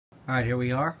Alright, here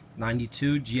we are,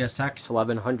 92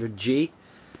 GSX1100G. It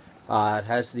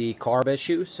has the carb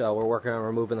issue, so we're working on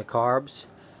removing the carbs.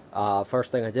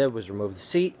 First thing I did was remove the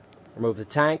seat, remove the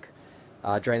tank,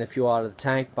 drain the fuel out of the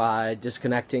tank by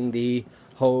disconnecting the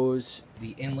hose,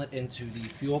 the inlet into the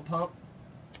fuel pump.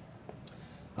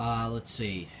 Let's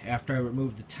see, after I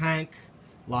removed the tank,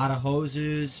 a lot of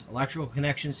hoses, electrical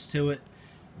connections to it,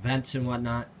 vents and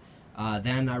whatnot.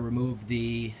 Then I removed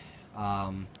the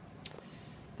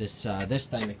this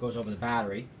thing that goes over the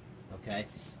battery. Okay.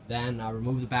 Then I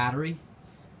remove the battery,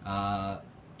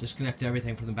 disconnect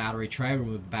everything from the battery tray,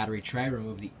 remove the battery tray,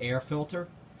 remove the air filter.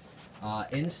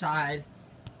 Inside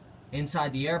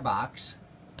the air box,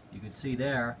 you can see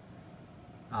there,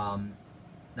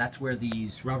 that's where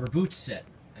these rubber boots sit.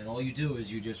 And all you do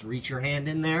is you just reach your hand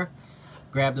in there,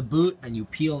 grab the boot, and you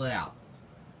peel it out.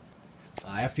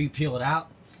 After you peel it out,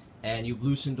 and you've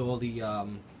loosened all the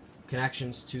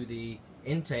connections to the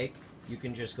intake, you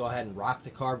can just go ahead and rock the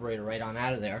carburetor right on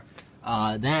out of there.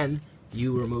 Then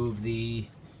you remove the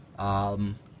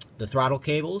throttle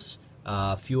cables,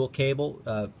 fuel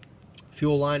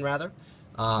line rather,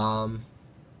 and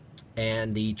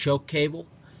the choke cable,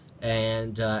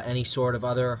 and any sort of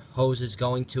other hoses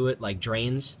going to it, like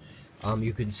drains.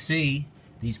 You can see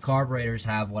these carburetors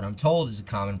have what I'm told is a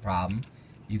common problem.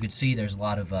 You can see there's a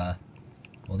lot of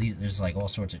there's like all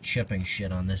sorts of chipping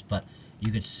shit on this, but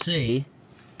you could see,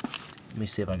 let me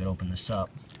see if I can open this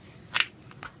up.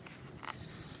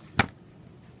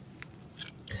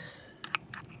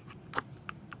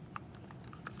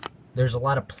 There's a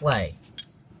lot of play.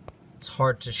 It's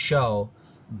hard to show,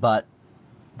 but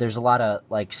there's a lot of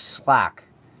like slack.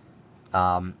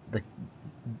 The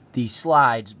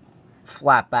slides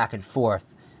flap back and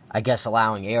forth, I guess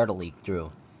allowing air to leak through.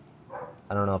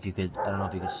 I don't know if you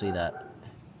could see that.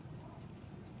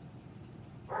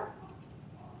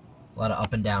 A lot of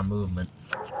up and down movement.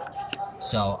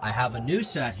 So I have a new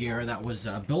set here that was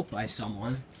built by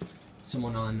someone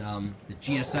on the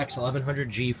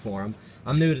GSX1100G forum.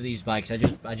 I'm new to these bikes. I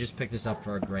just picked this up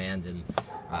for $1,000, and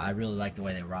I really like the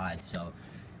way they ride. So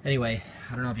anyway,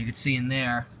 I don't know if you could see in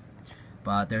there,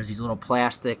 but there's these little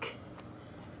plastic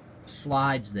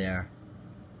slides there,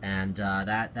 and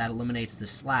that eliminates the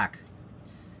slack.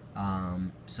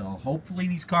 So hopefully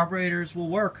these carburetors will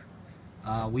work.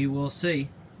 We will see.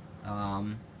 I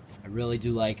really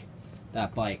do like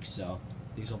that bike, so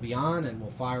these will be on and we'll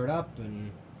fire it up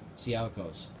and see how it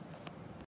goes.